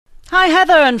Hi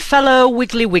Heather and fellow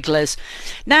Wiggly Wigglers.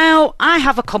 Now, I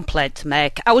have a complaint to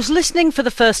make. I was listening for the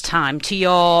first time to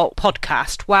your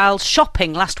podcast while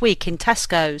shopping last week in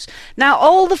Tesco's. Now,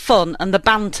 all the fun and the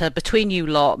banter between you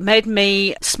lot made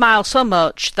me smile so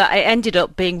much that it ended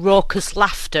up being raucous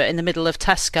laughter in the middle of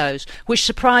Tesco's, which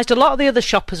surprised a lot of the other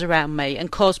shoppers around me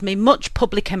and caused me much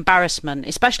public embarrassment,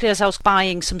 especially as I was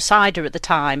buying some cider at the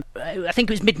time. I think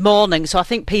it was mid-morning, so I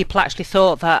think people actually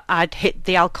thought that I'd hit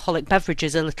the alcoholic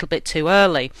beverages a little bit too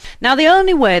early. Now, the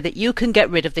only way that you can get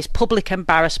rid of this public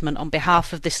embarrassment on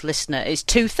behalf of this listener is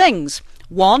two things.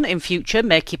 One, in future,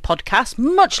 make your podcast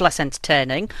much less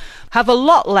entertaining, have a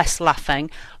lot less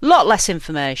laughing, lot less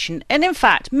information, and in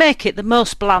fact, make it the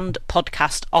most bland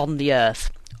podcast on the earth.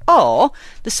 Or,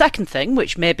 the second thing,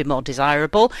 which may be more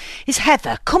desirable, is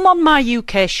Heather, come on my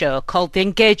UK show called The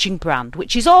Engaging Brand,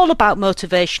 which is all about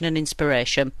motivation and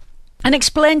inspiration, and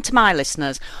explain to my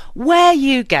listeners where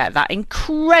you get that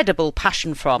incredible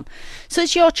passion from. So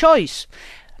it's your choice.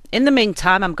 In the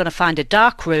meantime, I'm going to find a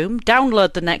dark room,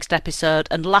 download the next episode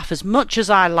and laugh as much as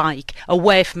I like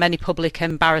away from any public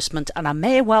embarrassment, and I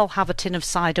may well have a tin of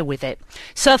cider with it.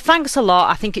 So thanks a lot.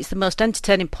 I think it's the most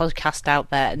entertaining podcast out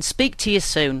there, and speak to you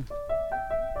soon.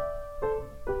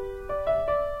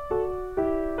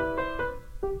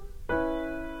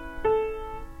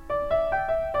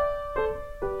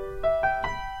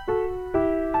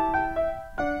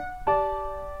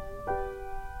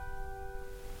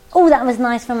 Oh, that was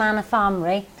nice from Anna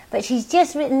Farmery, but she's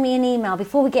just written me an email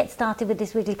before we get started with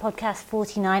this Wiggly Podcast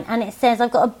 49, and it says, I've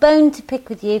got a bone to pick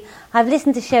with you. I've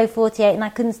listened to show 48 and I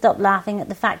couldn't stop laughing at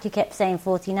the fact you kept saying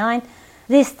 49.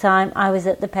 This time I was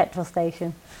at the petrol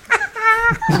station.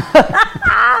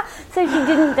 So she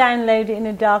didn't download it in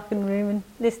a darkened room and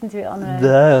listen to it on her own.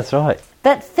 No, that's right.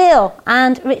 But Phil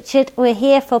and Richard, we're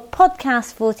here for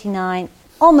Podcast 49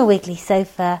 on the Wiggly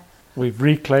sofa. We've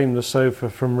reclaimed the sofa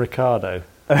from Ricardo.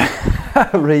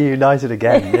 Reunited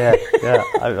again, yeah.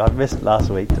 I missed last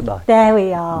week, didn't I? There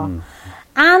we are.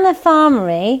 Anna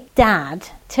Farmery, Dad,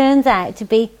 turns out to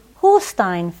be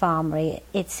Horstein Farmery,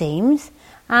 it seems.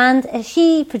 And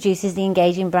she produces the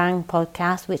Engaging Brand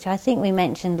podcast, which I think we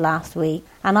mentioned last week.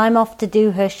 And I'm off to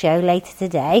do her show later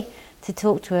today to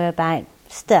talk to her about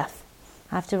stuff.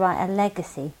 I have to write a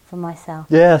legacy for myself.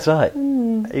 Yeah, that's right. Are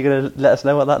you going to let us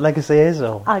know what that legacy is?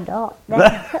 Or? I'm not.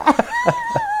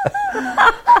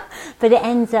 But it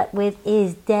ends up with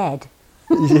is dead.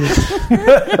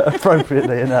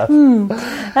 Appropriately enough.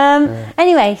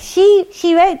 Anyway,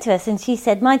 she wrote to us and she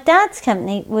said, my dad's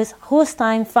company was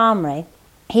Horstein Farmery.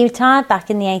 He retired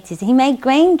back in the 80s. He made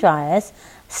grain dryers,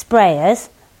 sprayers,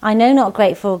 I know not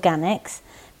great for organics,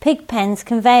 pig pens,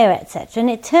 conveyor, etc. And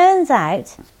it turns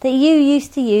out that you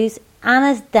used to use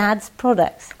Anna's dad's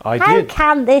products. I How did.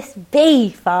 can this be,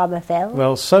 Farmer Phil?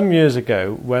 Well, some years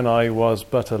ago, when I was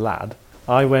but a lad,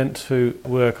 I went to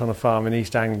work on a farm in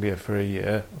East Anglia for a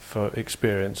year for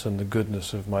experience and the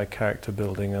goodness of my character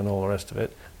building and all the rest of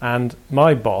it. And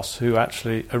my boss, who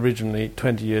actually originally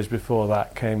 20 years before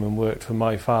that came and worked for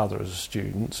my father as a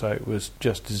student, so it was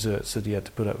just desserts that he had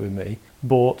to put up with me,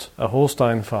 bought a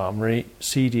Horstein Farmery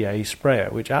CDA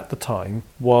sprayer, which at the time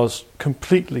was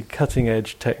completely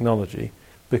cutting-edge technology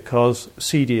because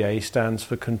CDA stands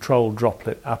for Controlled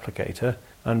Droplet Applicator,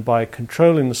 and by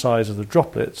controlling the size of the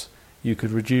droplets, you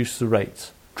could reduce the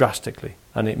rates drastically.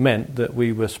 And it meant that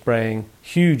we were spraying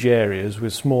huge areas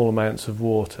with small amounts of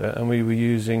water, and we were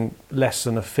using less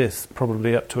than a fifth,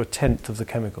 probably up to a tenth of the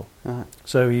chemical. Right.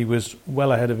 So he was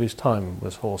well ahead of his time,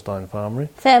 was Horstein Farmery.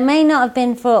 So it may not have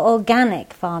been for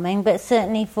organic farming, but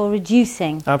certainly for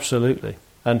reducing. Absolutely.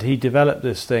 And he developed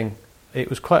this thing. It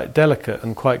was quite delicate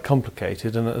and quite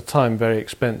complicated, and at the time very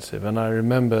expensive. And I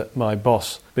remember my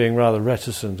boss being rather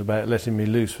reticent about letting me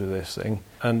loose with this thing.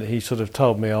 And he sort of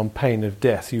told me, on pain of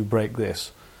death, you break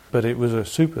this. But it was a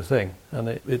super thing, and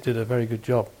it did a very good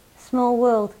job. Small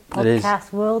world,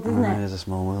 podcast world, isn't it? It is a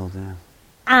small world, yeah.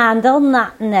 And on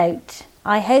that note,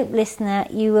 I hope, listener,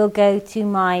 you will go to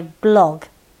my blog,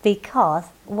 because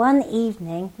one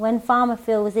evening when Farmer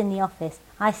Phil was in the office,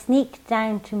 I sneaked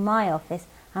down to my office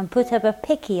and put up a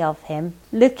picky of him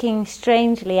looking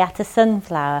strangely at a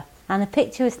sunflower. And the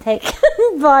picture was taken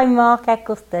by Mark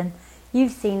Eccleston.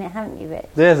 You've seen it, haven't you, Rich?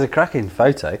 There's a cracking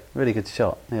photo. Really good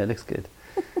shot. Yeah, it looks good.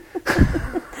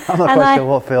 I'm not quite sure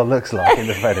what Phil looks like in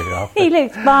the photograph. He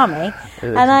looks balmy.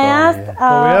 And I asked...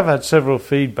 Well, we have had several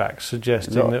feedbacks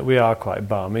suggesting that we are quite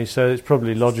balmy, so it's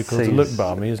probably logical to look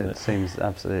balmy, isn't it? It seems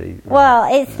absolutely... Right.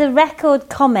 Well, it's the record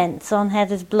comments on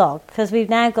Heather's blog, because we've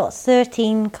now got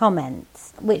 13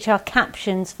 comments, which are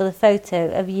captions for the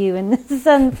photo of you and the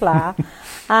sunflower.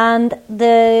 And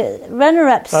the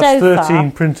runner-up so far... That's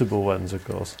 13 printable ones, of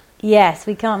course. Yes,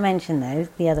 we can't mention those,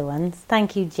 the other ones.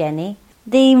 Thank you, Jenny.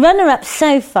 The runner-up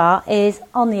so far is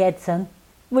On the Edson,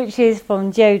 which is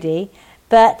from Jodie.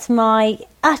 But my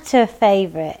utter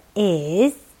favourite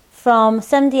is from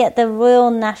somebody at the Royal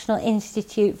National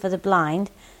Institute for the Blind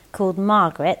called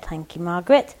Margaret. Thank you,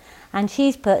 Margaret. And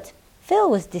she's put, Phil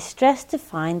was distressed to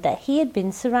find that he had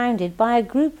been surrounded by a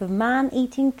group of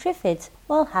man-eating triffids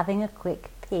while having a quick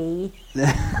pee.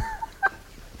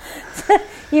 So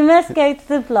you must go to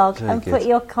the blog and put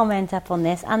your comment up on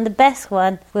this. And the best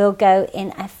one will go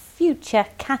in a future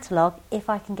catalogue if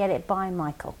I can get it by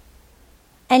Michael.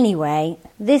 Anyway,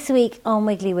 this week on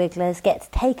Wiggly Wigglers gets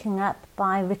taken up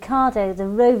by Ricardo, the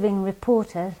roving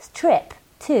reporter's trip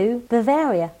to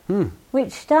Bavaria,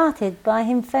 which started by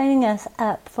him phoning us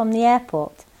up from the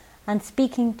airport and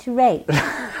speaking to Rach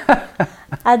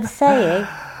and saying,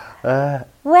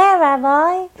 where am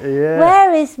I? Yeah.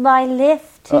 Where is my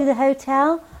lift to the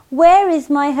hotel? Where is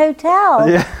my hotel?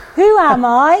 Yeah. Who am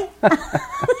I?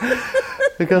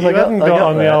 Because You I hadn't got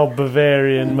on the there. old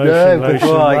Bavarian motion No, lotion.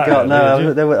 before I got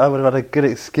ladder, did you? I would have had a good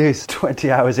excuse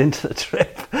 20 hours into the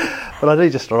trip. But I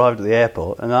did just arrived at the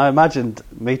airport, and I imagined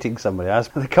meeting somebody else.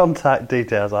 The contact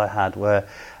details I had were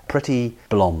pretty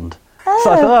blonde. Oh.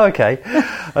 So I thought, okay.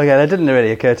 It didn't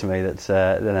really occur to me that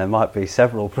there might be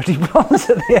several pretty blondes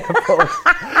at the airport.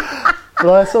 But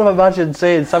I sort of imagined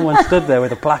seeing someone stood there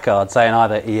with a placard saying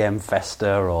either EM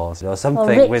Festa or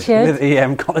something with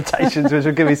EM connotations, which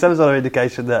would give me some sort of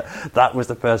indication that that was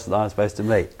the person I was supposed to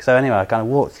meet. So anyway, I kind of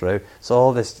walked through, saw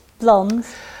all this...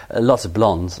 Blondes. Lots of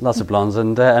blondes,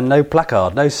 and no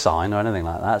placard, no sign or anything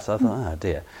like that. So I thought, oh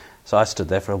dear. So I stood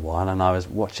there for a while, and I was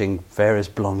watching various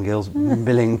blonde girls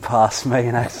milling past me,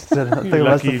 and I think You're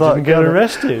lucky you didn't get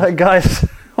arrested. That guy's,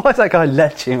 why is that guy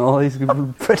leching all these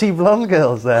pretty blonde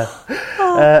girls there?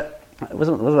 It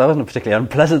wasn't a particularly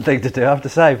unpleasant thing to do, I have to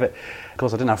say, but of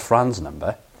course I didn't have Fran's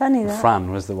number. Funny that.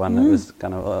 Fran was the one that was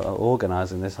kind of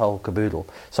organising this whole caboodle.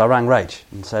 So I rang Rach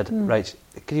and said, Rach,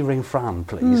 could you ring Fran,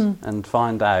 please, and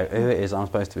find out who it is I'm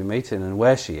supposed to be meeting and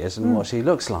where she is and what she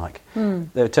looks like.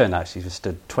 It turned out she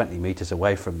stood 20 metres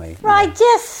away from me. Right,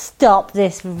 just stop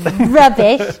this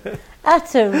rubbish.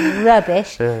 Utter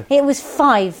rubbish. Yeah. It was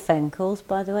 5 phone calls,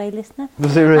 by the way, listener.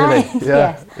 Was it really?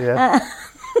 Yes. Yeah.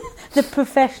 The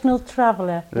professional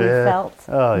traveller we felt.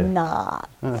 Oh, yeah. Nah.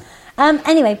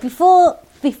 Anyway, before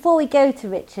we go to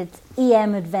Richard's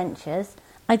EM adventures,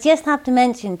 I just have to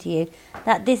mention to you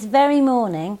that this very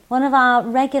morning, one of our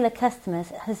regular customers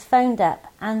has phoned up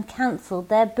and cancelled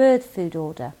their bird food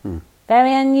order.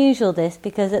 Very unusual this,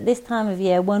 because at this time of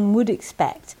year one would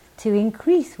expect to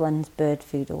increase one's bird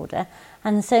food order.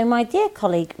 And so my dear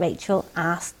colleague Rachel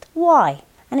asked why.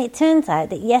 And it turns out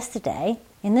that yesterday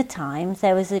in the Times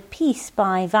there was a piece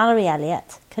by Valerie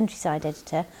Elliott, countryside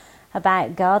editor,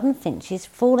 about garden finches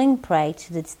falling prey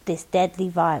to this deadly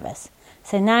virus.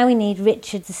 So now we need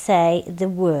Richard to say the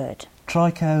word.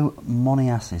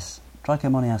 Trichomoniasis.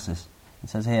 Trichomoniasis. It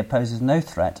says here, poses no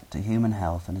threat to human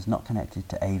health and is not connected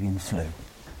to avian flu.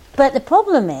 But the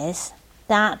problem is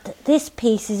that this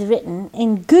piece is written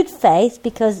in good faith,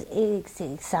 because it's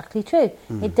exactly true.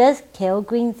 It does kill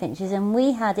greenfinches, and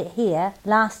we had it here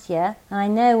last year, and I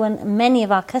know when many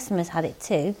of our customers had it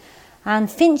too,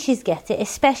 and finches get it,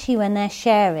 especially when they're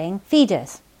sharing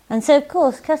feeders. And so, of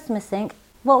course, customers think,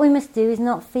 what we must do is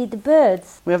not feed the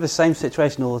birds. We have the same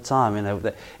situation all the time,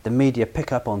 the media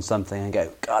pick up on something and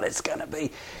go, God, it's going to be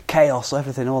chaos,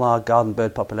 everything, all our garden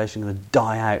bird population going to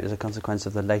die out as a consequence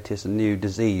of the latest new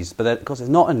disease. But of course it's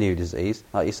not a new disease,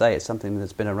 like you say, it's something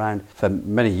that's been around for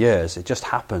many years. It just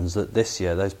happens that this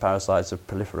year those parasites have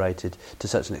proliferated to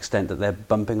such an extent that they're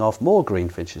bumping off more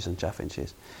greenfinches and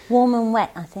chaffinches. Warm and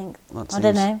wet, I think. I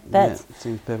don't know, but... Yeah, it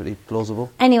seems perfectly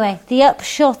plausible. Anyway, the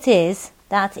upshot is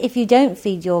that if you don't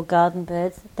feed your garden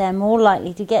birds, they're more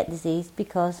likely to get disease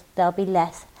because they'll be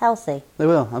less healthy. They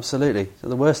will, absolutely. So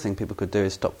the worst thing people could do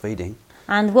is stop feeding.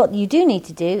 And what you do need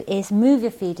to do is move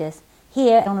your feeders.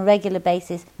 Here, on a regular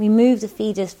basis, we move the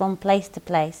feeders from place to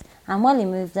place, and while we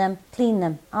move them, clean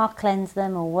them, or cleanse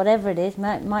them, or whatever it is.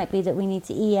 Might be that we need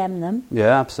to EM them.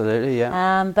 Yeah, absolutely,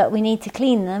 yeah. But we need to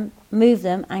clean them, move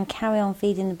them, and carry on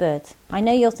feeding the birds. I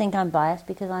know you'll think I'm biased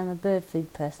because I'm a bird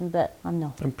food person, but I'm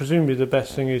not. And presumably the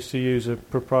best thing is to use a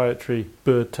proprietary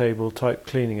bird table type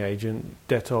cleaning agent.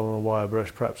 Dettol and a wire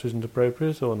brush perhaps isn't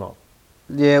appropriate, or not?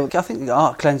 Yeah, I think the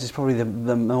Arc Cleanse is probably the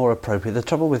more appropriate. The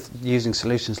trouble with using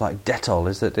solutions like Dettol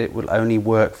is that it will only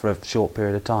work for a short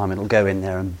period of time. It'll go in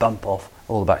there and bump off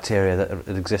all the bacteria that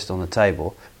exist on the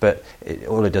table, but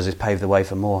all it does is pave the way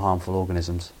for more harmful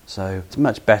organisms. So it's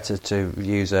much better to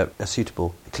use a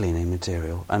suitable cleaning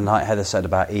material. And like Heather said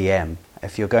about EM,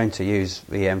 if you're going to use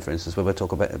EM, for instance, we'll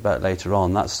talk about later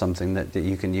on, that's something that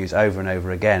you can use over and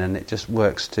over again, and it just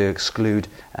works to exclude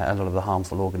a lot of the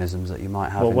harmful organisms that you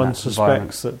might have in that environment. Well, one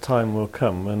suspects that time will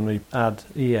come when we add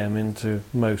EM into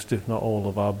most, if not all,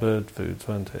 of our bird foods,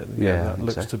 won't it? Yeah, that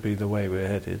looks to be the way we're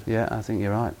headed. Yeah, I think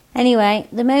you're right. Anyway,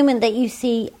 the moment that you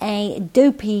see a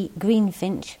dopey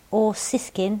greenfinch or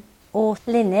siskin or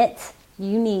linnet,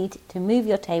 you need to move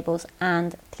your tables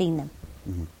and clean them.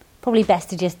 Mm-hmm. Probably best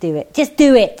to just do it. Just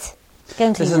do it! Go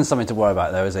and clean This them. isn't something to worry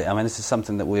about, though, is it? I mean, this is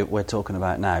something that we're talking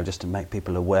about now, just to make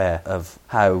people aware of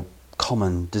how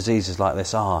common diseases like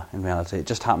this are in reality. It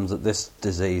just happens that this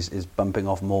disease is bumping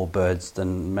off more birds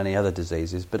than many other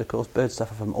diseases, but of course birds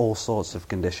suffer from all sorts of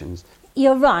conditions.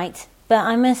 You're right, but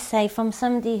I must say, from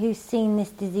somebody who's seen this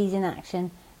disease in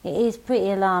action, it is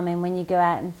pretty alarming when you go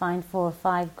out and find 4 or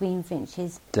 5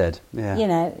 greenfinches Dead, yeah. You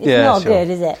know, it's not sure. good,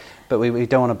 is it? But we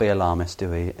don't want to be alarmist, do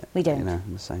we? We don't. You know,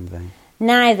 in the same vein.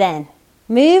 Now then,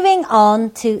 moving on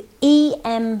to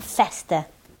EM Festa.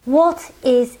 What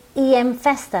is EM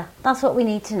Festa? That's what we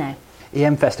need to know.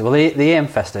 EM Festa. Well, the EM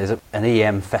Festa is an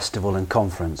EM festival and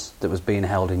conference that was being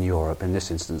held in Europe, in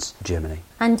this instance, Germany.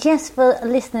 And just for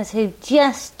listeners who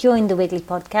just joined the Wiggly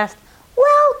Podcast,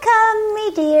 welcome,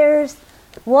 me dears.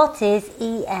 What is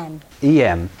EM?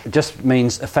 EM just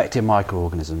means effective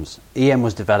microorganisms. EM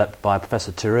was developed by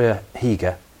Professor Teruya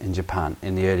Higa in Japan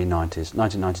in the early 90s,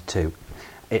 1992.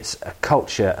 It's a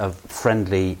culture of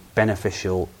friendly,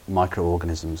 beneficial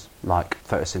microorganisms like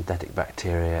photosynthetic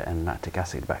bacteria and lactic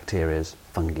acid bacteria,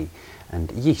 fungi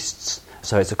and yeasts.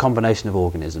 So it's a combination of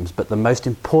organisms, but the most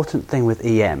important thing with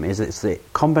EM is it's the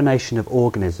combination of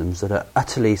organisms that are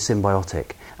utterly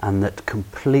symbiotic and that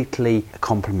completely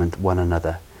complement one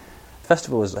another. The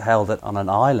festival was held on an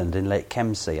island in Lake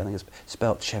Kemsee. I think it's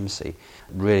spelled Chemsee,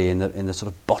 really in the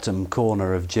sort of bottom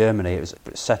corner of Germany. It was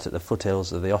set at the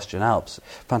foothills of the Austrian Alps.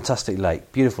 Fantastic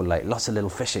lake, beautiful lake, lots of little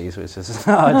fishies, which was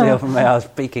ideal for me. I was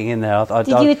peeking in there. Did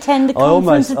you attend the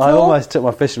conference at all? I almost took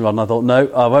my fishing rod and I thought, no,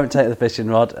 I won't take the fishing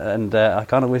rod, and I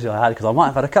kind of wish I had, because I might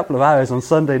have had a couple of hours on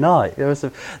Sunday night. There was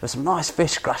some nice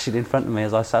fish crashing in front of me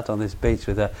as I sat on this beach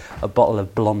with a bottle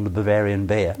of blonde Bavarian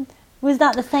beer. Was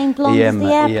that the same blonde as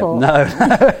the airport? No.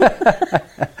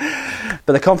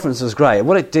 But the conference was great.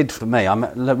 What it did for me, I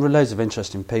met loads of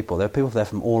interesting people. There were people there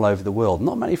from all over the world,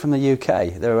 not many from the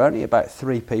UK. There were only about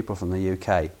 3 people from the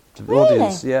UK. The Really?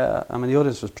 audience, yeah. I mean, the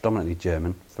audience was predominantly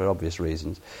German, for obvious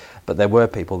reasons. But there were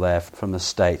people there from the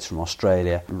States, from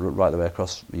Australia, right the way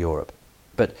across Europe.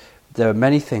 But there were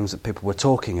many things that people were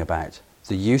talking about.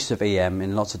 The use of EM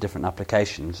in lots of different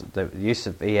applications, the use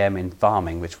of EM in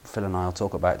farming, which Phil and I will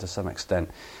talk about to some extent,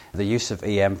 the use of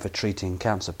EM for treating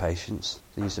cancer patients,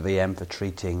 the use of EM for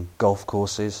treating golf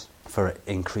courses, for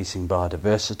increasing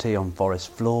biodiversity on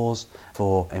forest floors,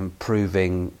 for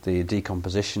improving the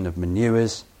decomposition of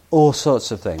manures, all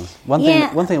sorts of things. One thing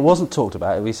that wasn't talked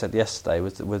about, we said yesterday,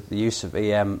 was the use of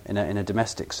EM in a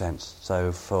domestic sense.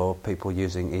 So for people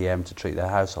using EM to treat their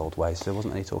household waste, there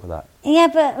wasn't any talk of that. Yeah,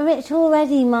 but Rich,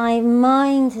 already my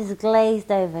mind has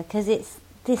glazed over, because it's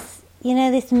this,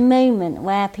 this moment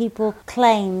where people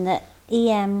claim that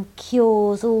EM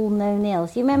cures all known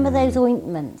ills. You remember those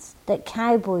ointments that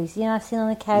cowboys, I've seen on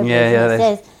the cowboys, and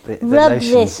it says, rub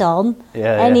this on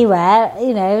anywhere,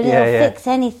 it'll fix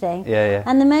anything.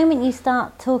 And the moment you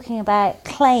start talking about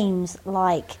claims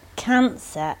like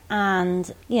cancer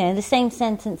and, the same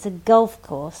sentence, a golf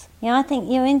course, I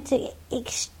think you're into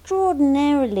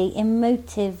extraordinarily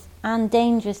emotive and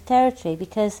dangerous territory,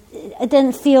 because it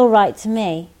doesn't feel right to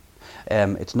me.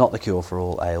 It's not the cure for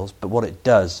all ails, but what it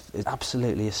does is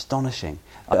absolutely astonishing.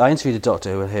 I interviewed a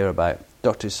doctor who we'll hear about,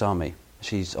 Dr. Usmani.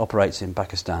 She operates in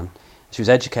Pakistan. She was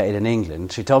educated in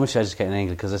England. She told me she was educated in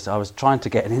England because I was trying to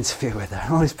get an interview with her,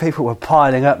 and all these people were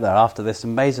piling up there after this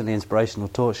amazingly inspirational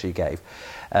talk she gave.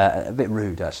 A bit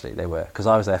rude, actually, they were, because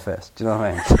I was there first. Do you know what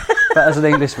I mean? But as an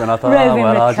Englishman, I thought,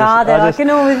 I can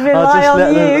always rely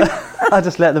on you. I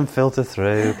just let them filter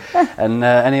through. And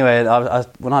anyway,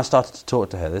 when I started to talk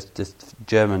to her, this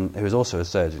German, who was also a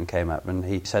surgeon, came up and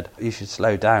he said, you should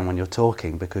slow down when you're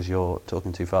talking because you're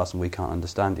talking too fast and we can't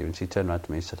understand you. And she turned around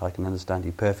to me and said, I can understand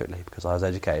you perfectly because I was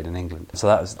educated in England. So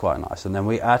that was quite nice. And then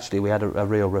we had a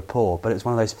real rapport, but it's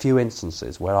one of those few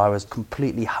instances where I was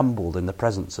completely humbled in the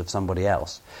presence of somebody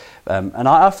else. And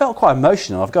I felt quite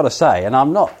emotional, I've got to say, and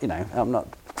I'm not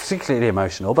particularly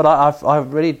emotional, but I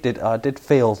really did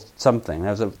feel something.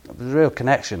 There was a real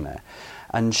connection there.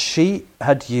 And she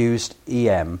had used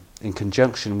EM in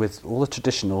conjunction with all the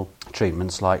traditional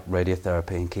treatments like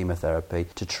radiotherapy and chemotherapy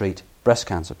to treat breast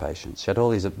cancer patients. She had all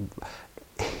these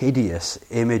hideous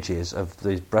images of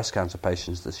the breast cancer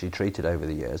patients that she treated over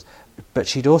the years. But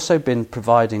she'd also been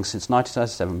providing, since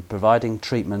 1997,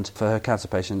 treatment for her cancer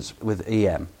patients with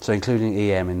EM, so including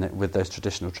EM with those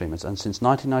traditional treatments. And since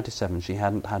 1997, she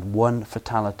hadn't had one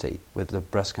fatality with the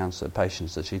breast cancer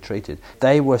patients that she treated.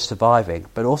 They were surviving,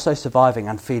 but also surviving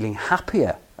and feeling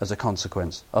happier as a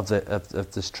consequence of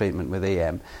this treatment with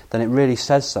EM, then it really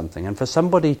says something. And for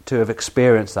somebody to have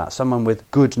experienced that, someone with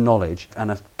good knowledge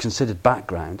and a considered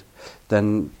background,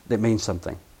 then it means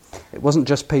something. It wasn't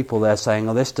just people there saying,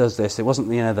 oh, this does this. It wasn't,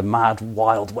 the mad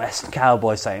Wild West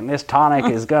cowboy saying, this tonic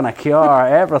is going to cure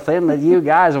everything that you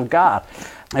guys have got.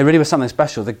 It really was something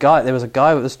special. There was a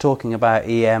guy that was talking about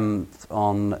EM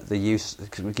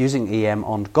using EM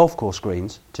on golf course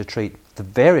greens to treat the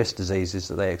various diseases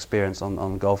that they experience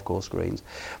on golf course greens.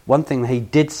 One thing he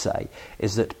did say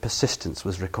is that persistence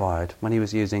was required when he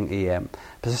was using EM.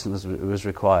 Persistence was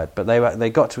required, but they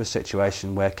got to a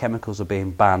situation where chemicals are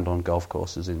being banned on golf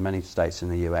courses in many states in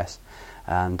the US,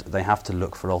 and they have to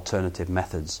look for alternative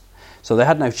methods. So they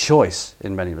had no choice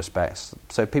in many respects.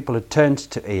 So people had turned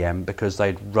to EM because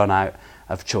they'd run out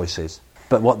of choices.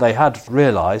 But what they had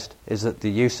realised is that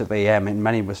the use of EM in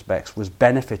many respects was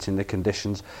benefiting the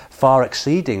conditions far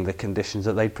exceeding the conditions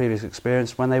that they'd previously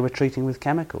experienced when they were treating with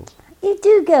chemicals. You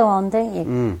do go on, don't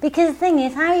you? Because the thing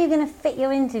is, how are you going to fit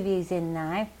your interviews in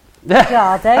now?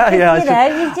 Jardo,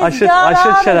 I should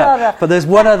shut up. But there's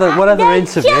one other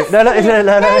interview. No.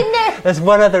 There's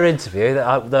one other interview that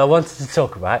I wanted to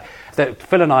talk about. That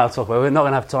Phil and I will talk about. We're not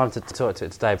going to have time to talk to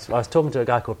it today. I was talking to a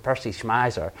guy called Percy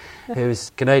Schmeiser, who's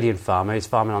a Canadian farmer. He's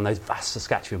farming on those vast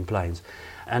Saskatchewan plains,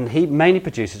 and he mainly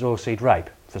produces oilseed rape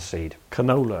for seed.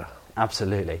 Canola.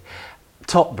 Absolutely.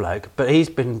 Top bloke, but he's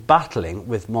been battling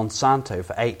with Monsanto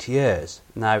for 8 years.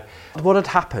 Now, what had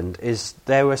happened is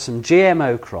there were some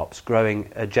GMO crops growing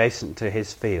adjacent to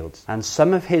his fields, and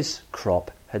some of his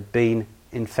crop had been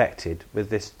infected with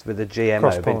the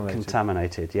GMO, been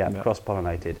contaminated,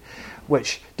 cross-pollinated,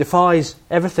 which defies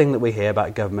everything that we hear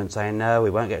about government saying, no, we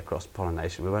won't get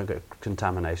cross-pollination, we won't get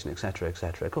contamination, etc.,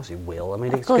 etc. Of course it will. I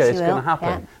mean, it's going to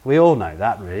happen. Yeah. We all know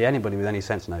that, really. Anybody with any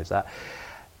sense knows that.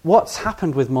 What's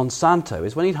happened with Monsanto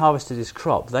is when he'd harvested his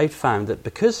crop, they'd found that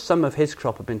because some of his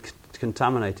crop had been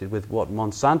contaminated with what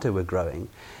Monsanto were growing,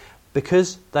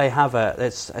 because they have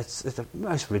it's the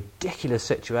most ridiculous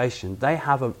situation. They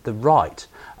have the right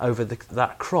over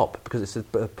that crop because it's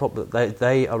a crop that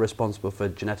they are responsible for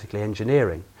genetically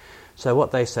engineering. So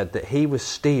what they said, that he was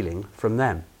stealing from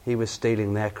them. He was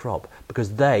stealing their crop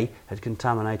because they had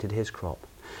contaminated his crop.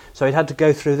 So he'd had to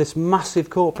go through this massive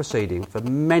court proceeding for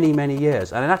many, many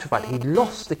years. And in actual fact, he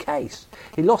lost the case.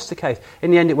 In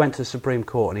the end, it went to the Supreme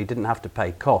Court and he didn't have to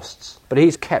pay costs. But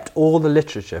he's kept all the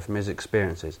literature from his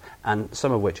experiences, and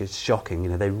some of which is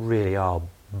shocking. They really are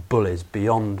bullies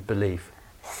beyond belief.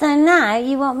 So now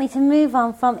you want me to move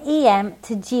on from EM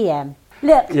to GM.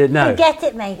 Look, forget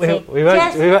it, matey. We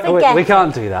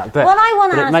can't do that. But what I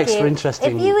want to ask it makes you, for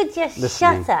interesting if you would just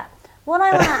listening. shut up. What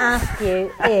I want to ask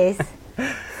you is,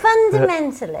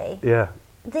 fundamentally,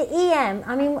 the EM,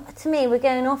 I mean, to me, we're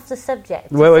going off the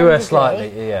subject. Well, we were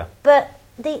slightly, yeah. But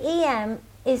the EM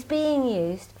is being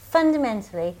used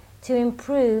fundamentally to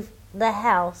improve the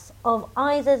health of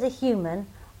either the human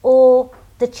or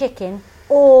the chicken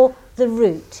or the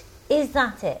root. Is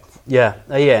that it? Yeah,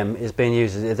 EM is being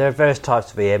used. There are various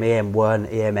types of EM,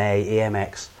 EM1, EMA,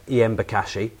 EMX, EM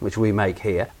Bokashi, which we make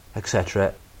here,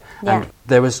 etc. Yeah. And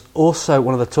there was also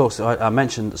one of the talks that I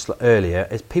mentioned earlier,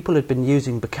 is people had been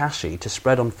using Bokashi to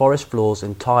spread on forest floors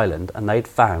in Thailand, and they'd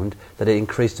found that it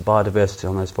increased the biodiversity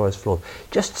on those forest floors.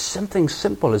 Just something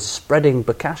simple as spreading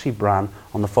Bokashi bran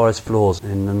on the forest floors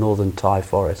in the northern Thai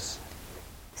forests.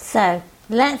 So,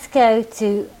 let's go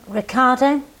to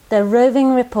Ricardo, the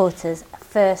roving reporter's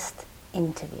first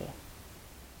interview.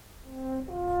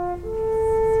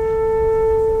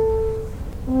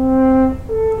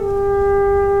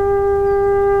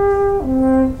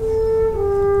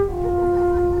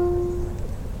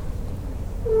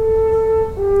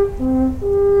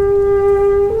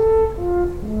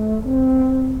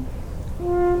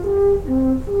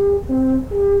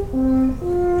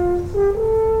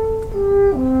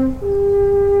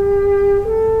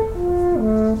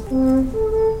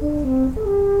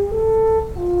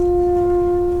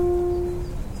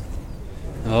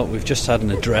 just had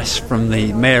an address from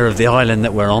the mayor of the island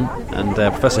that we're on, and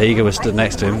Professor Higa was stood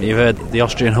next to him. You heard the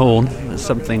Austrian horn,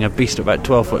 something, a beast about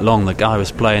 12 foot long. The guy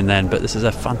was playing then, but this is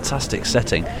a fantastic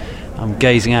setting. I'm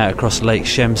gazing out across Lake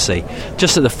Shemsee,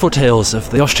 just at the foothills of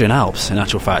the Austrian Alps, in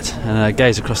actual fact, and I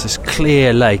gaze across this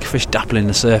clear lake, fish dappling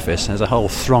the surface. There's a whole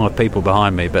throng of people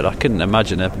behind me, but I couldn't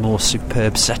imagine a more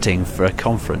superb setting for a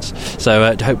conference.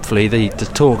 So hopefully the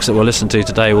talks that we'll listen to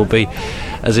today will be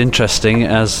as interesting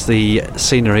as the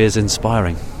scenery is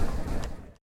inspiring.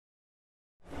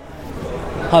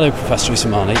 Hello, Professor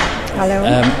Usmani.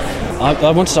 Hello.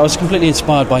 I was completely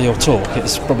inspired by your talk.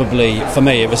 It's probably, for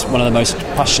me, it was one of the most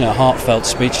passionate, heartfelt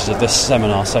speeches of this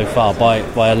seminar so far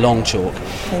by a long chalk.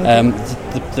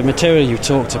 The material you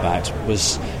talked about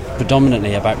was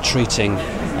predominantly about treating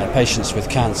patients with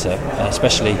cancer,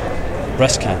 especially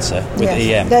breast cancer, with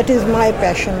EM. That is my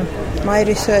passion, my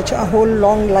research, a whole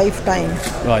long lifetime.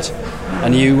 Right.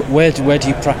 And you, where do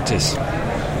you practice?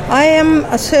 I am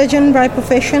a surgeon by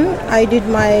profession. I did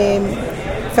my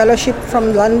fellowship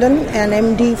from London and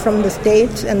MD from the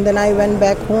States, and then I went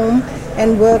back home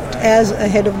and worked as a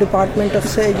head of department of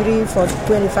surgery for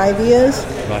 25 years,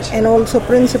 right. And also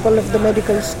principal of the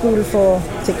medical school for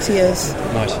 6 years.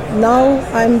 Right. Now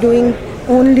I'm doing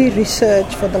only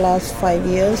research for the last 5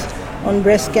 years on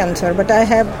breast cancer, but I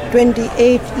have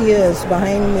 28 years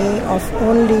behind me of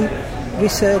only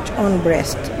research on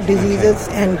breast diseases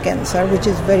and cancer, which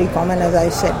is very common, as I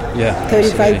said. Yeah,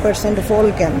 35% of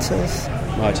all cancers.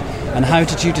 Right. And how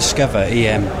did you discover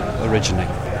EM originally?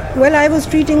 Well, I was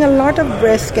treating a lot of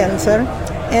breast cancer,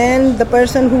 and the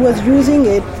person who was using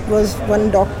it was one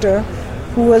doctor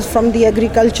who was from the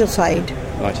agriculture side.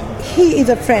 Right. He is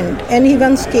a friend, and he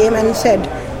once came and said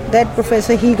that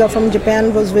Professor Higa from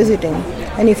Japan was visiting,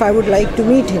 and if I would like to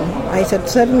meet him. I said,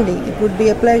 certainly, it would be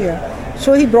a pleasure.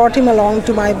 So he brought him along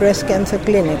to my breast cancer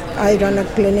clinic. I run a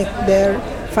clinic there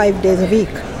 5 days a week.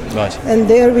 Right. And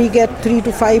there we get 3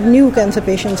 to 5 new cancer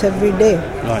patients every day.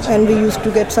 Right. And we used to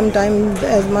get sometimes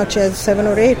as much as 7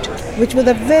 or 8, which was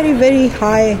a very, very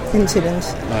high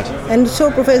incidence. Right. And so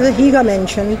Professor Higa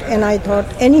mentioned, and I thought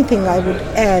anything I would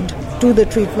add to the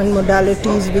treatment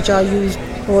modalities which are used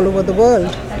all over the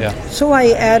world. Yeah. So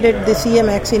I added the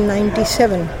CMX in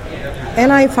 97,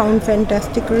 and I found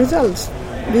fantastic results.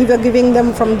 We were giving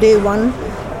them from day one,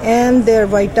 and their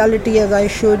vitality, as I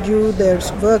showed you, their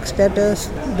work status,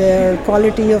 their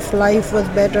quality of life was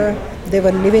better. They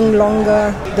were living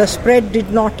longer. The spread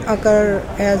did not occur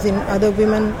as in other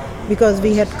women because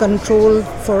we had control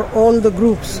for all the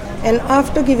groups. And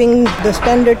after giving the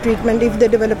standard treatment, if they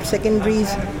developed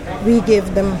secondaries, we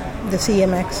gave them the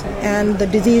CMX, and the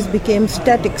disease became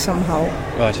static somehow.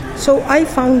 Right. So I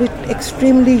found it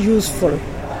extremely useful.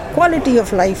 Quality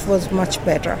of life was much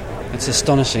better. It's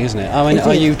astonishing, isn't it? I mean,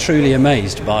 are you truly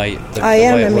amazed by the I way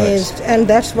am it amazed, works? and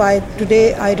that's why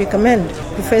today I recommend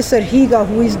Professor Higa,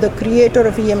 who is the creator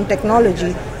of EM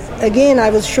technology. Again, I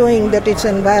was showing that it's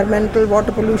environmental,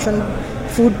 water pollution,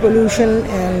 food pollution,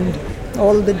 and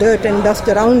all the dirt and dust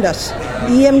around us.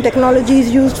 EM technology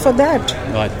is used for that.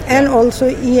 Right. And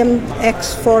also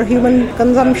EMX for human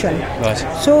consumption. Right.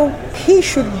 So he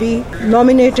should be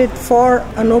nominated for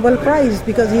a Nobel Prize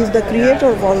because he's the creator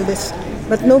of all this.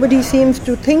 But nobody seems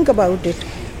to think about it.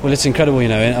 Well, it's incredible, you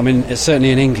know. I mean, it's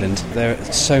certainly in England, there are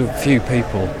so few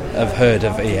people have heard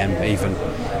of EM even,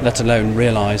 let alone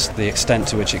realise the extent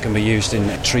to which it can be used in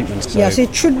treatment. So Yes,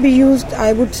 it should be used.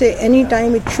 I would say any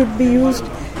time it should be used.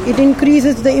 It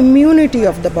increases the immunity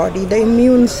of the body, the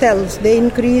immune cells. They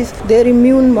increase their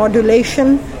immune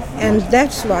modulation, and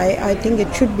that's why I think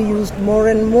it should be used more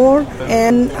and more.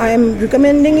 And I'm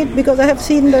recommending it because I have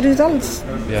seen the results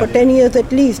for 10 years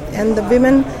at least, and the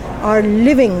women are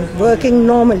living, working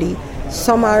normally.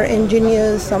 Some are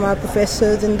engineers, some are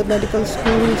professors in the medical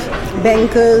schools,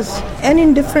 bankers, and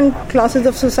in different classes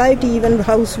of society, even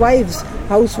housewives.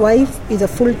 Housewife is a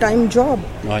full-time job.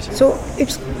 Right. So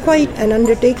it's quite an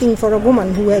undertaking for a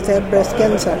woman who has had breast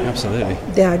cancer. Absolutely.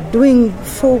 They are doing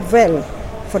so well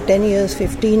for 10 years,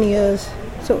 15 years.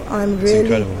 So I'm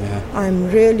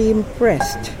really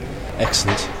impressed.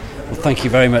 Excellent. Well, thank you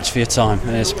very much for your time,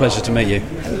 and it's a pleasure to meet you.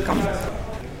 Welcome.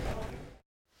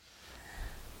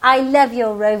 I love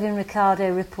your roving Ricardo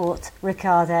report,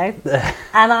 Ricardo.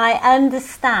 And I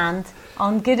understand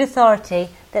on good authority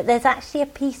that there's actually a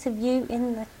piece of you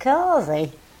in the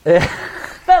Kazi.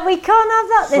 But we can't have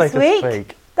that this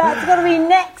week. That's got to be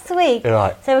next week.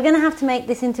 Right. So we're going to have to make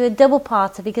this into a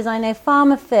double-parter because I know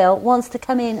Farmer Phil wants to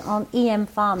come in on EM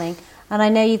farming, and I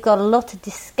know you've got a lot to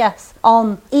discuss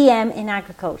on EM in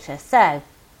agriculture. So,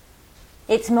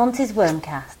 it's Monty's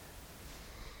Wormcast.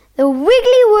 The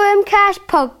Wiggly Wormcast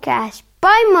podcast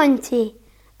by Monty,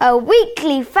 A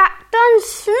weekly fact on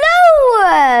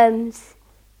slowworms.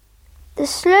 The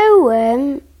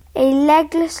slowworm, a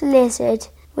legless lizard,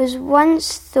 was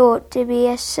once thought to be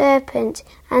a serpent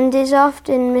and is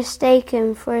often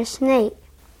mistaken for a snake.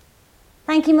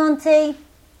 Thank you, Monty.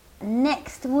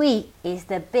 Next week is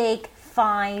the big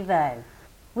 50.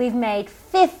 We've made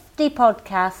 50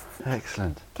 podcasts.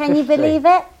 Excellent. Can you believe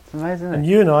it? It's amazing, isn't And it?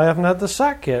 you and I haven't had the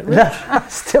sack yet, Rich.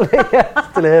 Still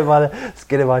here by the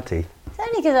skin of my teeth. It's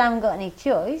only because I haven't got any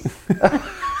choice.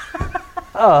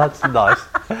 Oh, that's nice.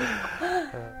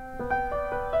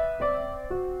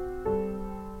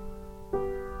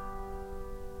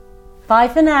 Bye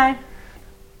for now.